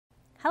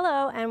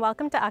Hello and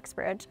welcome to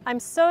Uxbridge. I'm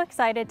so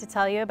excited to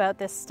tell you about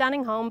this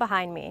stunning home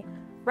behind me.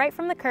 Right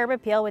from the curb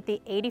appeal with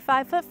the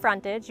 85-foot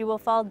frontage, you will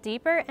fall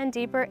deeper and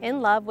deeper in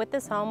love with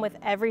this home with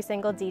every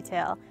single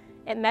detail.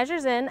 It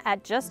measures in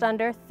at just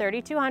under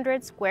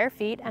 3,200 square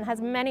feet and has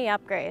many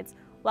upgrades.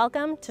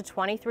 Welcome to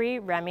 23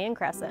 Remion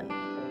Crescent.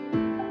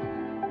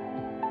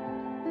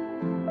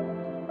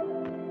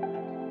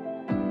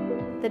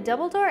 The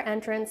double door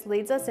entrance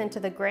leads us into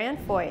the grand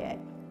foyer.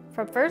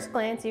 From first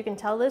glance, you can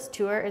tell this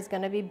tour is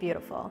going to be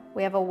beautiful.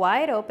 We have a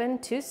wide open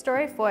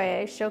two-story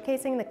foyer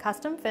showcasing the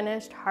custom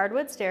finished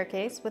hardwood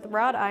staircase with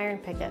wrought iron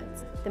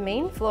pickets. The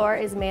main floor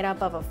is made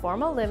up of a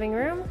formal living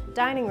room,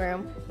 dining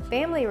room,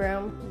 family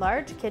room,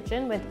 large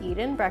kitchen with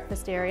eat-in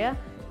breakfast area,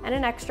 and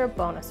an extra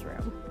bonus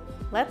room.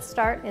 Let's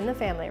start in the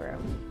family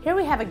room. Here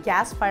we have a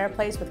gas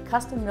fireplace with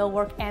custom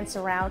millwork and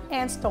surround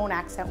and stone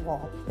accent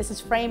wall. This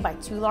is framed by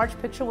two large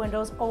picture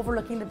windows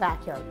overlooking the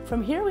backyard.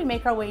 From here we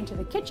make our way into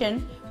the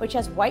kitchen, which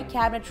has white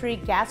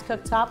cabinetry, gas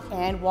cooktop,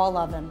 and wall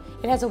oven.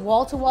 It has a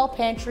wall-to-wall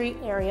pantry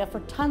area for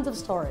tons of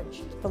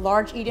storage. The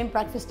large eat-in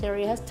breakfast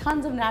area has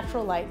tons of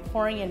natural light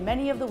pouring in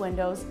many of the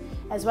windows,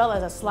 as well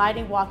as a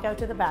sliding walkout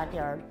to the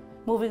backyard.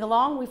 Moving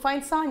along, we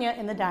find Sonia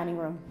in the dining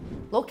room.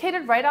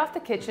 Located right off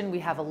the kitchen, we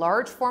have a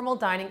large formal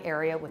dining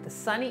area with a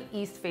sunny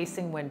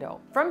east-facing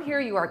window. From here,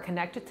 you are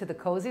connected to the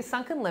cozy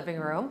sunken living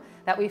room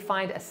that we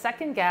find a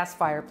second gas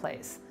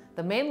fireplace.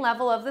 The main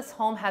level of this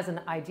home has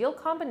an ideal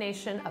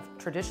combination of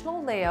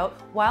traditional layout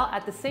while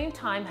at the same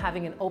time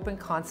having an open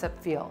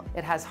concept feel.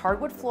 It has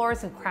hardwood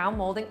floors and crown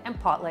molding and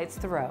pot lights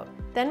throughout.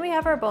 Then we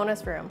have our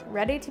bonus room,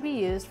 ready to be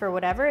used for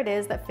whatever it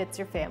is that fits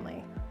your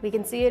family. We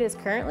can see it is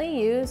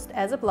currently used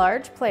as a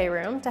large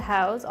playroom to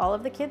house all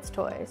of the kids'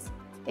 toys.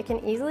 It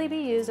can easily be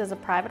used as a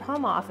private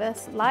home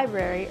office,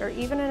 library, or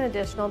even an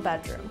additional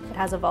bedroom. It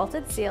has a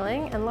vaulted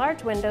ceiling and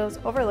large windows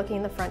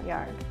overlooking the front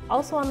yard.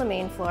 Also on the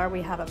main floor,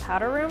 we have a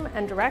powder room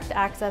and direct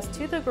access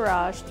to the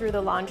garage through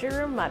the laundry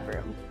room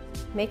mudroom.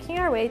 Making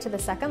our way to the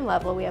second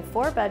level, we have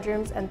 4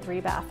 bedrooms and 3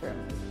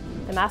 bathrooms.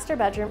 The master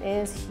bedroom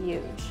is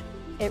huge.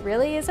 It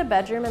really is a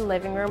bedroom and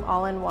living room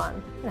all in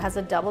one. It has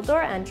a double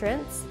door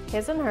entrance,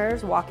 his and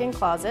hers walk-in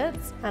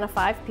closets, and a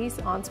 5-piece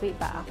ensuite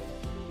bath.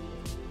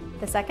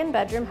 The second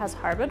bedroom has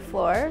hardwood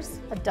floors,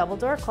 a double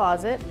door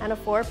closet, and a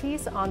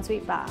 4-piece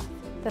ensuite bath.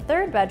 The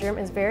third bedroom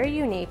is very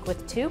unique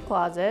with 2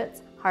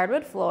 closets,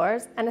 hardwood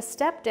floors, and a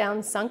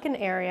step-down sunken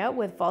area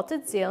with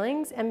vaulted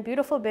ceilings and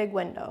beautiful big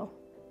window.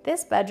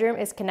 This bedroom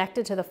is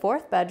connected to the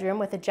 4th bedroom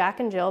with a Jack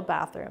and Jill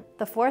bathroom.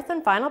 The 4th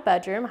and final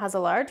bedroom has a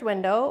large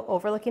window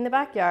overlooking the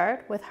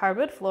backyard with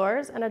hardwood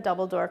floors and a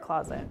double door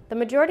closet. The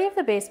majority of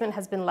the basement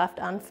has been left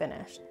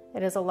unfinished.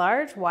 It is a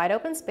large, wide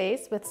open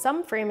space with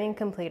some framing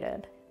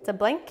completed. It's a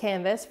blank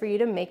canvas for you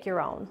to make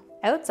your own.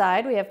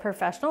 Outside, we have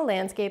professional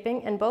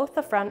landscaping in both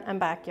the front and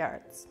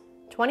backyards.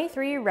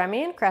 23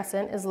 Remion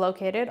Crescent is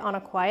located on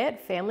a quiet,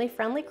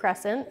 family-friendly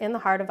crescent in the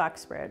heart of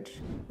Uxbridge.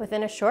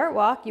 Within a short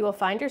walk, you will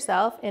find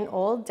yourself in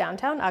old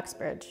downtown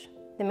Uxbridge.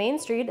 The main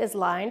street is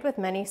lined with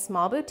many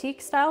small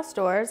boutique-style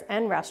stores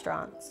and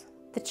restaurants.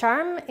 The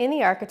charm in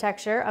the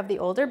architecture of the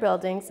older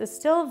buildings is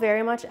still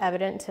very much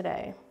evident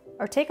today.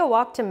 Or take a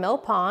walk to Mill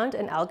Pond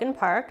and Elgin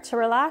Park to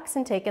relax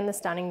and take in the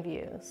stunning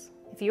views.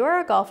 If you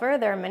are a golfer,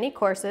 there are many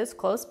courses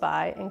close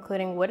by,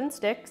 including Wooden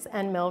Sticks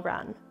and Mill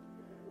Run.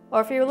 Or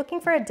if you're looking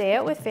for a day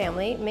out with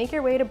family, make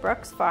your way to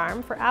Brooks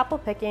Farm for apple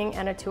picking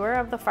and a tour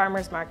of the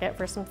farmer's market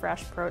for some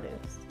fresh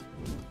produce.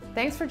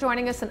 Thanks for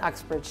joining us in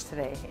Uxbridge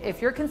today.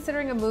 If you're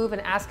considering a move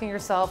and asking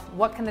yourself,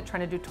 what can the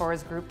Trentadue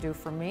Torres group do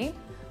for me?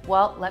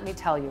 Well, let me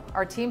tell you,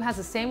 our team has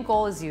the same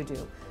goal as you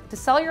do, to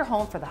sell your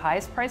home for the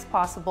highest price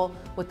possible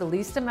with the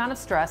least amount of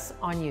stress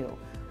on you.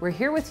 We're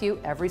here with you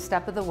every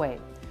step of the way.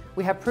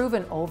 We have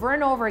proven over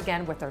and over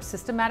again with our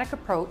systematic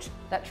approach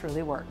that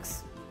truly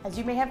works. As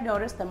you may have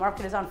noticed, the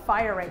market is on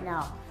fire right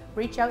now.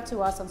 Reach out to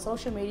us on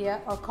social media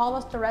or call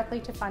us directly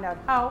to find out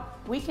how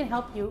we can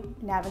help you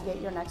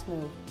navigate your next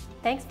move.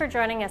 Thanks for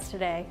joining us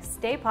today.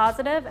 Stay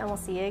positive and we'll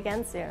see you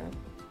again soon.